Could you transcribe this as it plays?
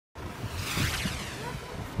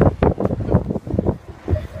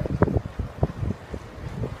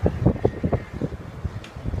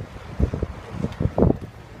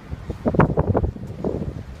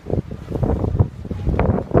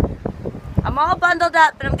all bundled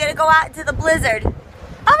up and I'm gonna go out into the blizzard.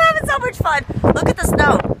 I'm having so much fun. Look at the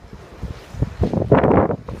snow.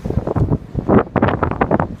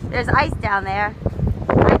 There's ice down there.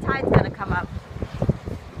 High tide's gonna come up.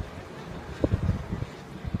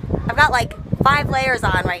 I've got like 5 layers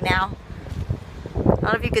on right now. I don't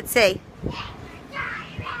know if you could see.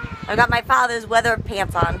 I've got my father's weather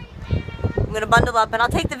pants on. I'm gonna bundle up and I'll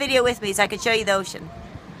take the video with me so I can show you the ocean.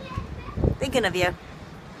 Thinking of you.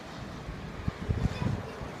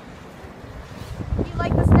 You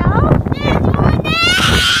like the snow? There's one there!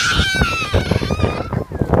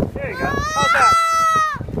 There you go. How's that?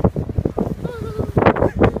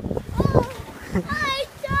 I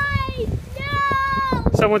died!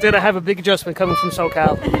 No! Someone's gonna have a big adjustment coming from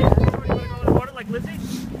SoCal. Water like Lizzie?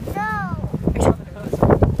 No!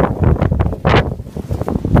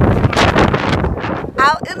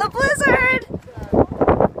 Out in the blizzard!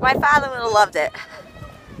 My father would have loved it.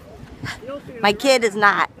 My kid is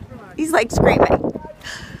not. He's like screaming.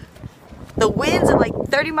 The winds are like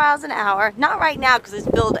 30 miles an hour. Not right now because there's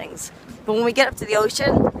buildings. But when we get up to the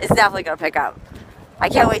ocean, it's definitely going to pick up. I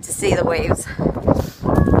can't wait to see the waves.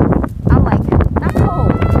 I'm like, not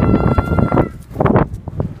cold.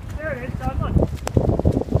 There it is, Don, look.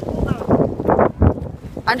 Hold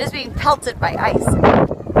on. I'm just being pelted by ice.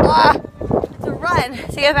 Ah, it's a run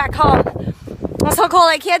to get back home. I'm so cold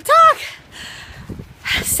I can't talk.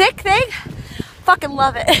 Sick thing? Fucking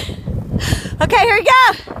love it. Okay, here we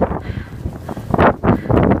go.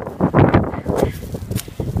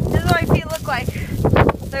 This is what my feet look like.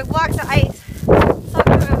 They're blocks of ice. So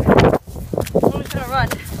good. I'm just gonna run.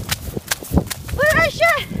 Look at that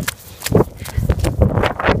shit.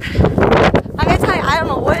 I'm gonna tell you, I don't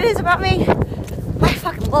know what it is about me. I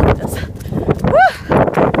fucking love this. Woo!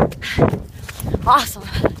 Awesome.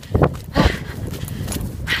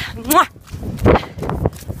 Mwah!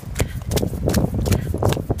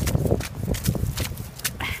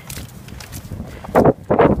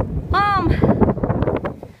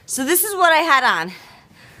 So this is what I had on.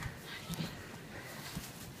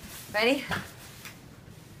 Ready?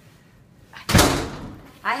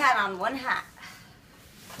 I had on one hat,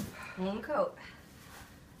 one coat.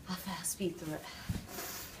 I'll fast speed through it.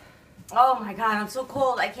 Oh my God, I'm so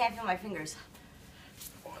cold. I can't feel my fingers.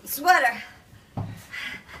 One sweater.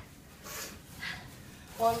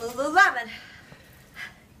 One Lululemon.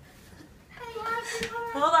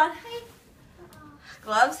 Hold on.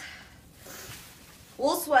 Gloves.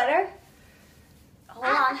 Wool sweater. Hold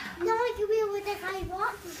on. No, I can wear whatever I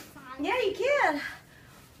want this time. Yeah, you can.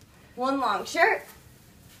 One long shirt.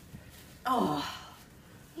 Oh.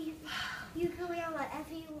 You can wear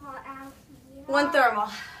whatever you want out here. One thermal.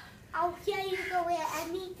 Out here you can wear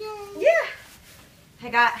anything. Yeah. I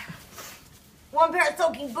got one pair of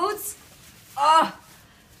soaking boots. Oh.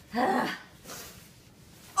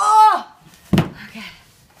 Oh. Okay.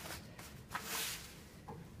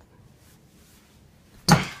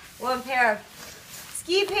 One pair of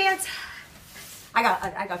ski pants. I got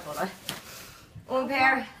cold on. One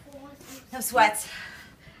pair of sweats.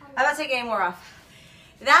 I'm not taking any more off.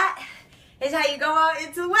 That is how you go out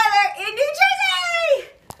into the weather in New Jersey!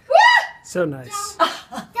 Woo! So nice.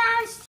 That's